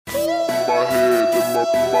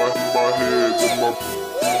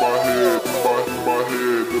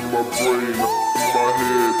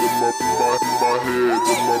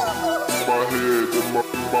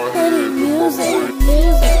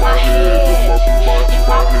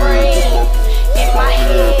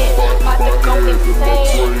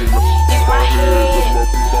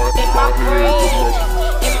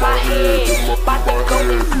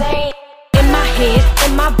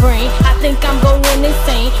In my brain, I think I'm going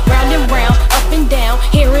insane. Round and round, up and down,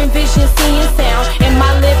 hearing visions, seeing sound. Am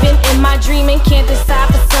I living, am I dreaming? Can't decide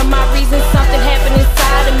for some odd reason. Something happened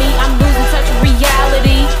inside of me. I'm losing touch with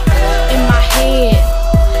reality. In my head,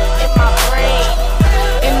 in my brain,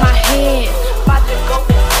 in my head, about to go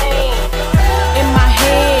insane. In my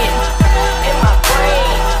head, in my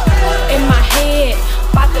brain, in my head,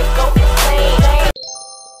 about to go insane.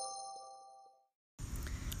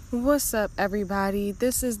 What's up, everybody?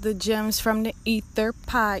 This is the Gems from the Ether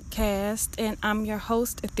podcast, and I'm your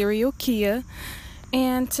host, Ethereal Kia.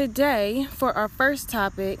 And today, for our first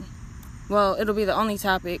topic, well, it'll be the only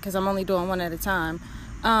topic because I'm only doing one at a time.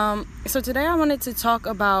 So today I wanted to talk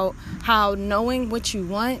about how knowing what you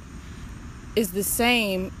want is the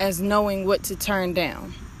same as knowing what to turn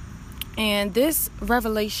down. And this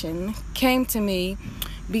revelation came to me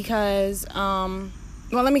because, well,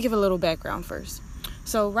 let me give a little background first.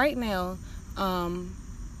 So right now,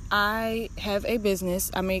 I have a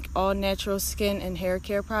business. I make all natural skin and hair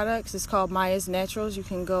care products. It's called Maya's Naturals. You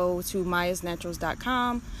can go to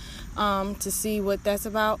mayasnaturals.com to see what that's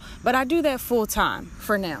about. But I do that full time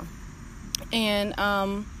for now.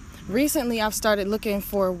 And recently I've started looking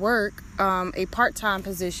for work, a part-time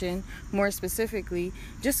position, more specifically,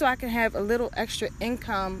 just so I can have a little extra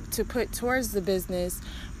income to put towards the business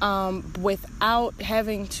without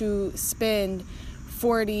having to spend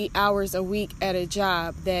 40 hours a week at a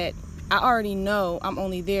job that I already know I'm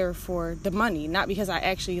only there for the money, not because I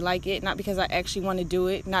actually like it, not because I actually want to do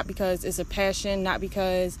it, not because it's a passion, not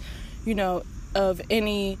because, of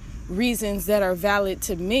any reasons that are valid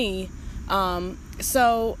to me.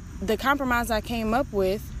 So the compromise I came up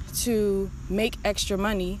with to make extra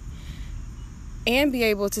money and be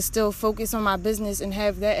able to still focus on my business and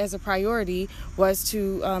have that as a priority was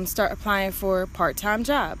to start applying for part-time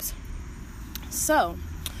jobs. So,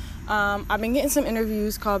 I've been getting some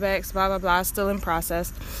interviews, callbacks, blah, blah, blah, still in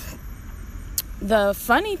process. The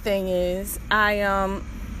funny thing is, I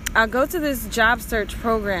go to this job search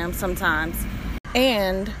program sometimes,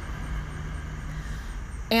 and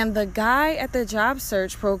the guy at the job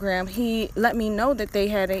search program, he let me know that they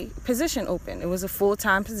had a position open. It was a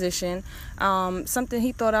full-time position, something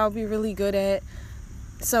he thought I would be really good at.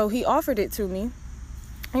 So he offered it to me,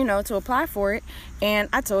 to apply for it. And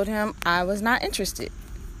I told him I was not interested.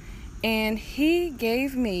 And he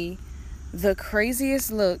gave me the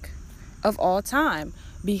craziest look of all time,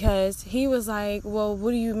 because he was like, well,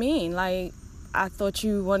 what do you mean? Like, I thought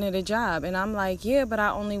you wanted a job. And I'm like, yeah, but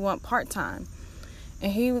I only want part-time.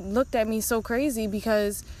 And he looked at me so crazy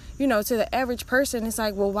because, to the average person, it's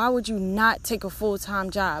like, well, why would you not take a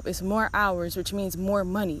full-time job? It's more hours, which means more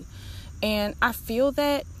money. And I feel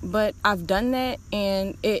that, but I've done that,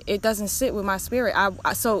 and it doesn't sit with my spirit.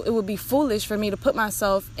 So it would be foolish for me to put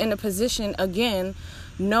myself in a position again,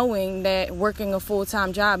 knowing that working a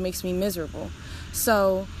full-time job makes me miserable.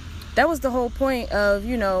 So that was the whole point of,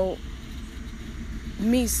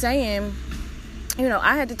 me saying,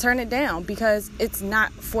 I had to turn it down because it's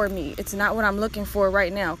not for me. It's not what I'm looking for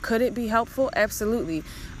right now. Could it be helpful? Absolutely.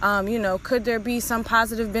 Could there be some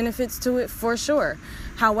positive benefits to it? For sure.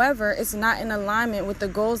 However, it's not in alignment with the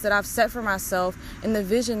goals that I've set for myself and the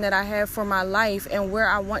vision that I have for my life and where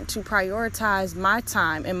I want to prioritize my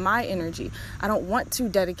time and my energy. I don't want to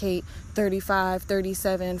dedicate 35,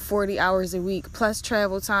 37, 40 hours a week, plus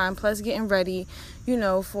travel time, plus getting ready,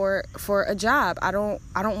 for a job. I don't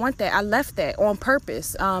want that. I left that on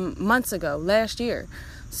purpose months ago, last year.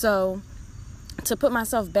 So to put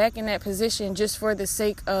myself back in that position just for the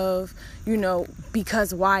sake of,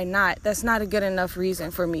 because why not? That's not a good enough reason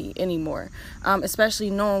for me anymore. Especially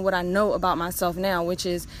knowing what I know about myself now, which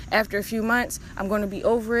is after a few months, I'm going to be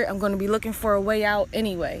over it. I'm going to be looking for a way out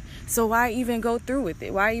anyway. So why even go through with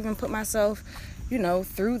it? Why even put myself,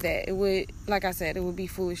 through that? It would, like I said, it would be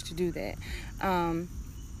foolish to do that.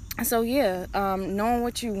 Knowing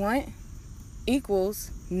what you want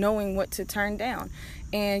equals knowing what to turn down.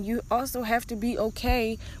 And you also have to be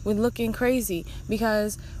okay with looking crazy,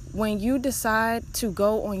 because when you decide to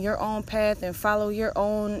go on your own path and follow your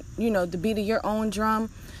own, the beat of your own drum,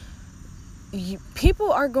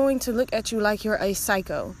 people are going to look at you like you're a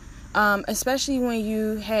psycho, especially when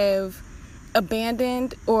you have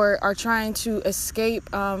abandoned or are trying to escape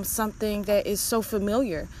something that is so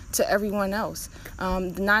familiar to everyone else.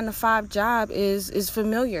 The 9-to-5 job is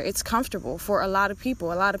familiar. It's comfortable for a lot of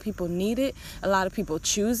people. A lot of people need it. A lot of people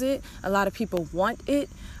choose it. A lot of people want it.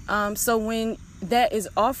 So when that is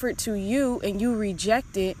offered to you and you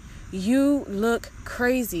reject it, you look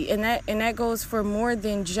crazy. And that goes for more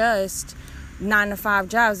than just 9-to-5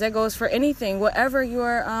 jobs. That goes for anything, whatever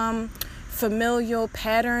your familial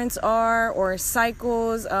patterns are, or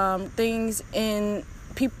cycles, things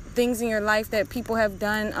in your life that people have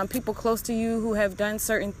done, people close to you who have done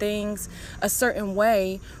certain things a certain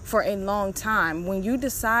way for a long time. When you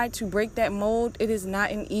decide to break that mold, it is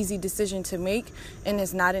not an easy decision to make, and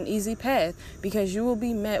it's not an easy path, because you will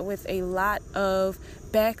be met with a lot of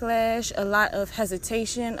backlash, a lot of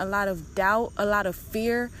hesitation, a lot of doubt, a lot of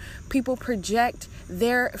fear. People project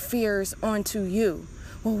their fears onto you.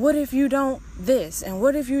 Well, what if you don't this? And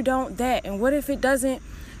what if you don't that? And what if it doesn't?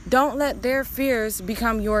 Don't let their fears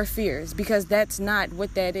become your fears, because that's not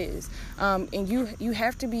what that is. And you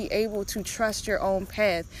have to be able to trust your own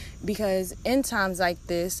path, because in times like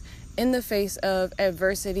this, in the face of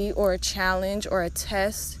adversity or a challenge or a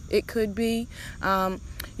test, it could be,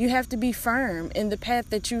 you have to be firm in the path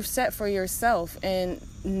that you've set for yourself and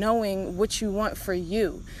knowing what you want for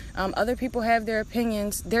you. Other people have their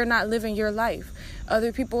opinions. They're not living your life.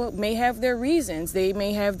 Other people may have their reasons. They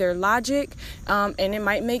may have their logic, and it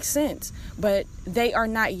might make sense, but they are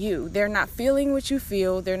not you. They're not feeling what you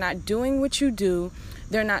feel. They're not doing what you do.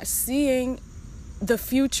 They're not seeing the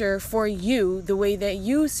future for you the way that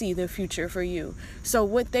you see the future for you. So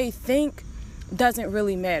what they think doesn't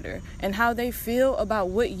really matter, and how they feel about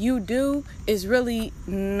what you do is really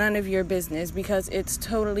none of your business, because it's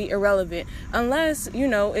totally irrelevant, unless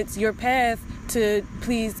it's your path to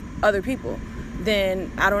please other people.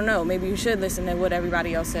 Then I don't know, maybe you should listen to what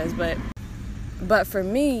everybody else says, but for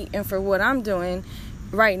me and for what I'm doing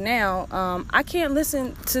right now, I can't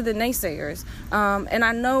listen to the naysayers, and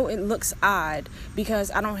I know it looks odd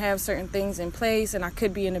because I don't have certain things in place and I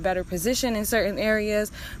could be in a better position in certain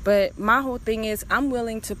areas, but my whole thing is I'm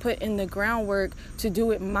willing to put in the groundwork to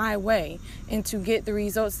do it my way and to get the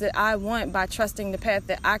results that I want by trusting the path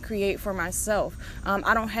that I create for myself.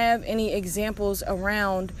 I don't have any examples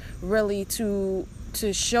around really to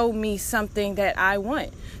show me something that I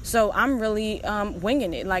want. So I'm really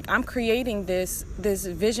winging it. Like, I'm creating this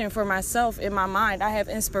vision for myself in my mind. I have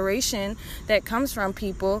inspiration that comes from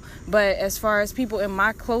people, but as far as people in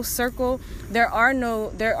my close circle, there are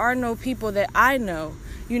no people that I know,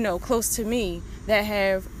 close to me that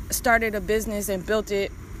have started a business and built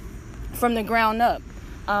it from the ground up.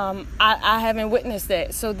 I haven't witnessed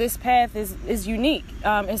that. So this path is unique.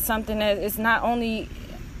 It's something that is not only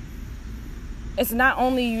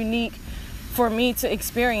unique for me to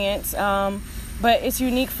experience, but it's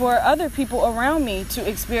unique for other people around me to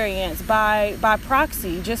experience by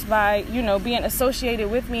proxy, just by being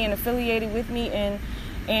associated with me and affiliated with me,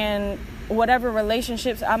 and whatever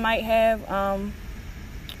relationships I might have.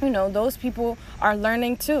 Those people are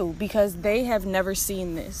learning too, because they have never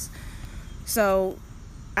seen this. So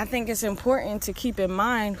I think it's important to keep in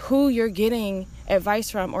mind who you're getting advice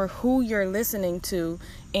from or who you're listening to,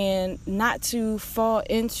 and not to fall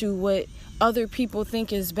into what other people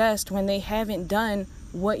think is best when they haven't done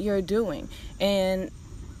what you're doing. And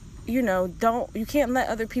you can't let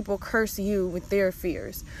other people curse you with their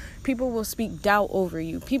fears. People will speak doubt over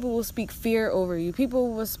you. People will speak fear over you.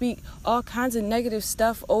 People will speak all kinds of negative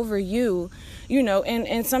stuff over you,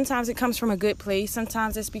 and sometimes it comes from a good place.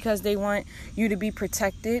 Sometimes it's because they want you to be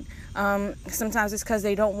protected. Sometimes it's because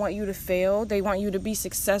they don't want you to fail. They want you to be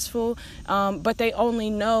successful, but they only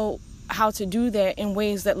know how to do that in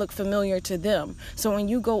ways that look familiar to them. So when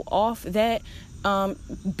you go off that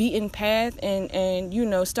beaten path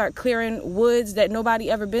and start clearing woods that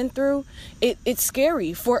nobody ever been through, it's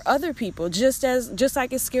scary for other people, just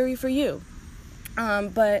like it's scary for you.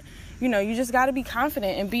 But you just got to be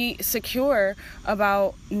confident and be secure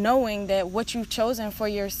about knowing that what you've chosen for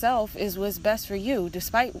yourself is what's best for you,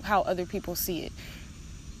 despite how other people see it.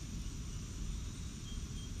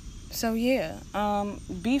 So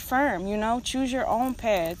be firm, choose your own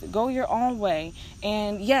path, go your own way.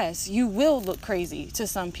 And yes, you will look crazy to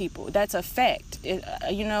some people. That's a fact.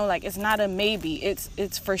 It's not a maybe.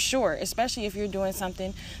 It's for sure, especially if you're doing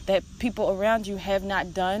something that people around you have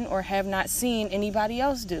not done or have not seen anybody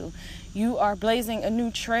else do. You are blazing a new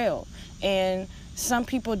trail, and some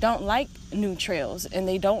people don't like new trails, and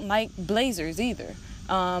they don't like blazers either.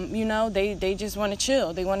 You know, they just want to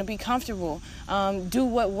chill. They want to be comfortable. Do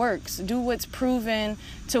what works. Do what's proven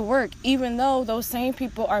to work. Even though those same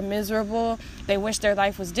people are miserable, they wish their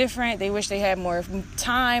life was different. They wish they had more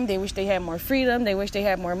time. They wish they had more freedom. They wish they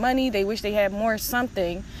had more money. They wish they had more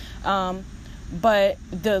something. But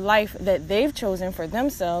the life that they've chosen for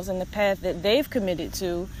themselves and the path that they've committed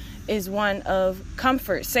to is one of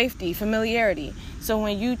comfort, safety, familiarity. So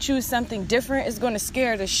when you choose something different, it's going to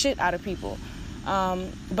scare the shit out of people.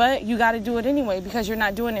 But you got to do it anyway because you're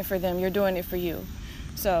not doing it for them. You're doing it for you.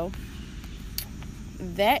 So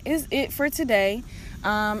that is it for today.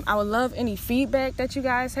 I would love any feedback that you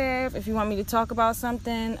guys have. If you want me to talk about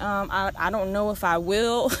something, I don't know if I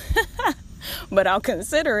will, but I'll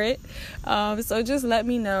consider it. So just let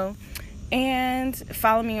me know. And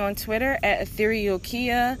follow me on Twitter at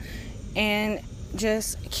EtherealKia. And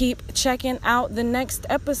just keep checking out the next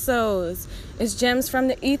episodes. It's Gems from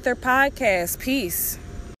the Ether podcast. Peace.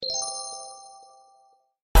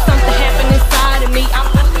 Something happened inside of me.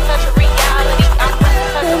 I'm losing touch of reality. I'm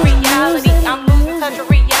losing touch of reality. I'm losing touch of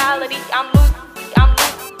reality.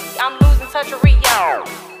 I'm losing touch of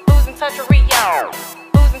reality. Losing touch of reality.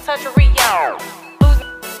 Losing touch of reality.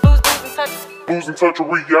 Losing touch of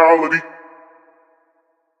reality.